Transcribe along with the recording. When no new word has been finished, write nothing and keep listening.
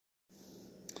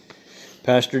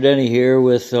Pastor Denny here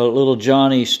with little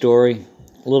Johnny's story.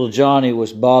 Little Johnny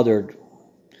was bothered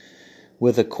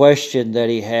with a question that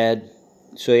he had,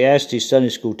 so he asked his Sunday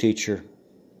school teacher,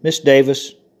 "Miss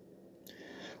Davis,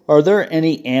 are there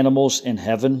any animals in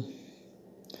heaven?"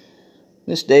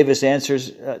 Miss Davis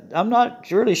answers, "I'm not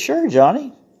really sure,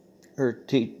 Johnny."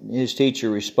 His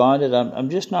teacher responded, I'm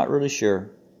just not really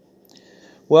sure."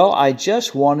 "Well, I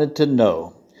just wanted to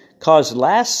know, 'cause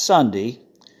last Sunday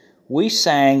we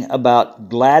sang about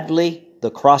Gladly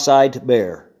the Cross-Eyed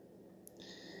Bear."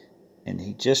 And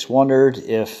he just wondered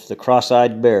if the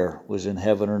cross-eyed bear was in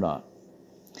heaven or not.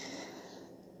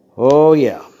 Oh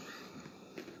yeah,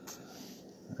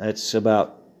 that's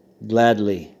about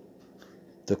Gladly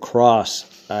the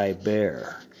cross-eyed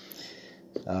bear.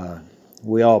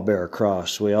 We all bear a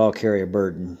cross. We all carry a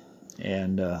burden.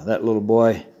 And that little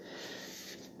boy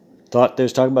thought they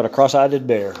was talking about a cross-eyed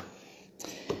bear.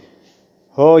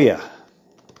 Oh yeah.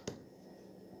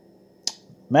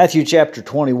 Matthew chapter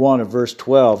 21 and verse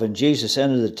 12, "And Jesus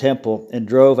entered the temple and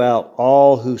drove out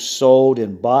all who sold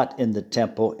and bought in the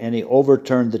temple, and he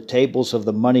overturned the tables of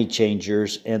the money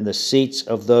changers and the seats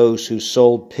of those who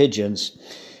sold pigeons.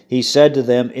 He said to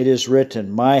them, 'It is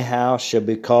written, my house shall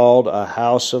be called a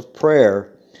house of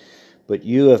prayer, but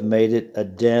you have made it a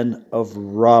den of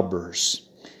robbers.'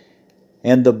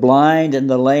 And the blind and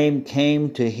the lame came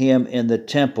to him in the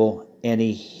temple, and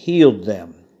he healed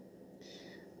them.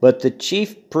 But the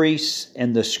chief priests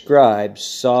and the scribes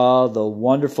saw the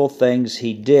wonderful things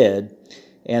he did,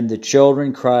 and the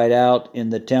children cried out in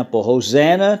the temple,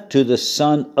 'Hosanna to the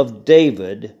Son of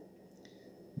David.'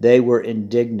 They were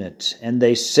indignant, and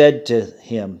they said to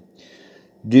him,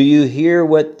 'Do you hear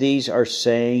what these are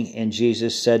saying?' And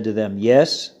Jesus said to them,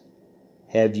 'Yes.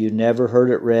 Have you never heard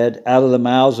it read, out of the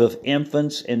mouths of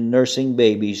infants and nursing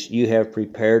babies you have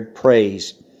prepared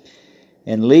praise?'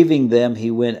 And leaving them,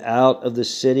 he went out of the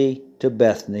city to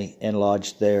Bethany and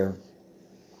lodged there."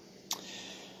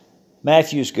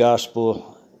 Matthew's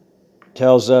gospel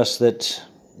tells us that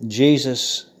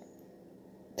Jesus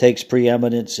takes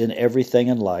preeminence in everything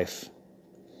in life,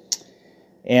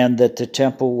 and that the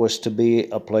temple was to be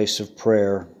a place of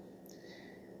prayer.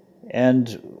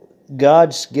 And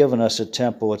God's given us a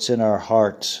temple. It's in our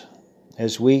hearts.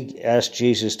 As we ask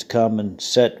Jesus to come and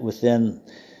sit within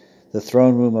the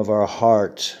throne room of our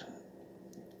heart,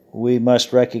 we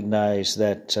must recognize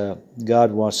that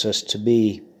God wants us to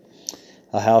be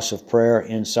a house of prayer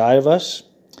inside of us,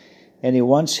 and he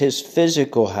wants his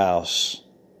physical house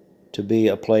to be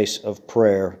a place of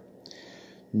prayer,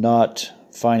 not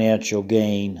financial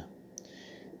gain.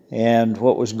 And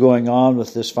what was going on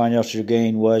with this financial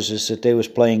gain is that they was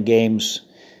playing games,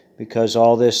 because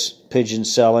all this pigeon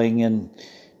selling and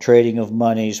trading of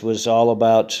monies was all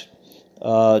about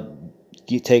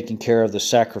taking care of the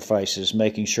sacrifices,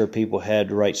 making sure people had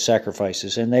the right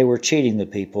sacrifices, and they were cheating the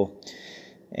people,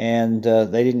 and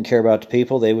they didn't care about the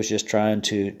people. They was just trying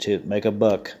to make a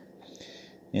buck.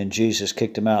 And Jesus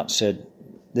kicked them out and said,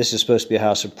 "This is supposed to be a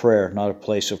house of prayer, not a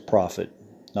place of profit,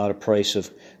 not a place of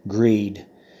greed."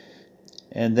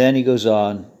 And then he goes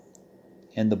on,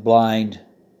 "And the blind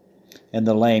and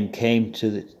the lame came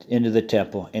into the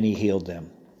temple, and he healed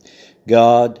them."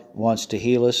 God wants to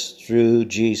heal us through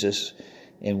Jesus,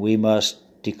 and we must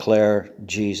declare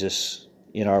Jesus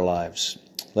in our lives.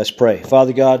 Let's pray.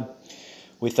 Father God,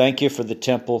 we thank you for the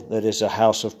temple that is a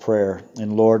house of prayer.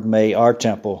 And Lord, may our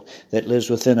temple that lives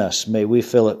within us, may we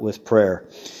fill it with prayer.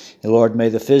 And Lord, may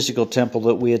the physical temple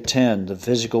that we attend, the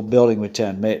physical building we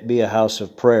attend, may it be a house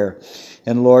of prayer.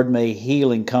 And Lord, may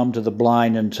healing come to the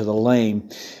blind and to the lame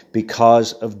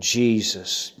because of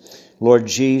Jesus. Lord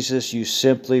Jesus, you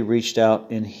simply reached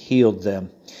out and healed them.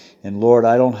 And Lord,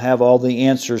 I don't have all the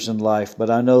answers in life, but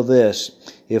I know this: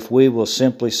 if we will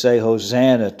simply say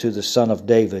Hosanna to the Son of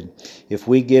David, if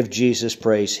we give Jesus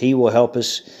praise, he will help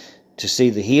us to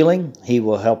see the healing. He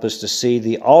will help us to see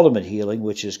the ultimate healing,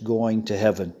 which is going to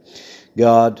heaven.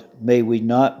 God, may we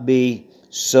not be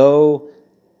so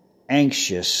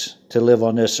anxious to live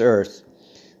on this earth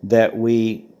that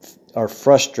we are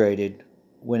frustrated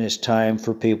when it's time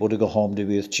for people to go home to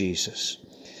be with Jesus.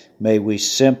 May we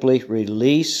simply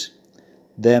release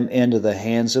them into the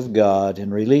hands of God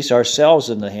and release ourselves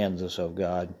in the hands of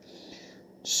God,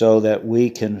 so that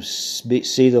we can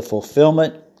see the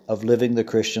fulfillment of living the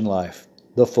Christian life.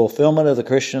 The fulfillment of the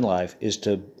Christian life is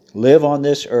to live on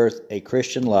this earth a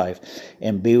Christian life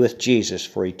and be with Jesus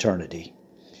for eternity.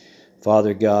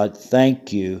 Father God,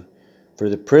 thank you for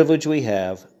the privilege we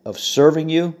have of serving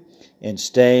you and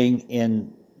staying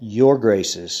in your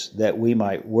graces, that we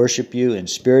might worship you in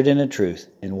spirit and in truth,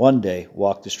 and one day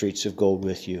walk the streets of gold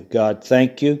with you. God,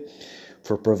 thank you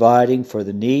for providing for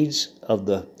the needs of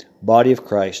the body of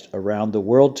Christ around the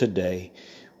world today.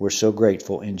 We're so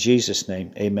grateful. In Jesus'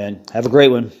 name, amen. Have a great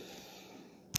one.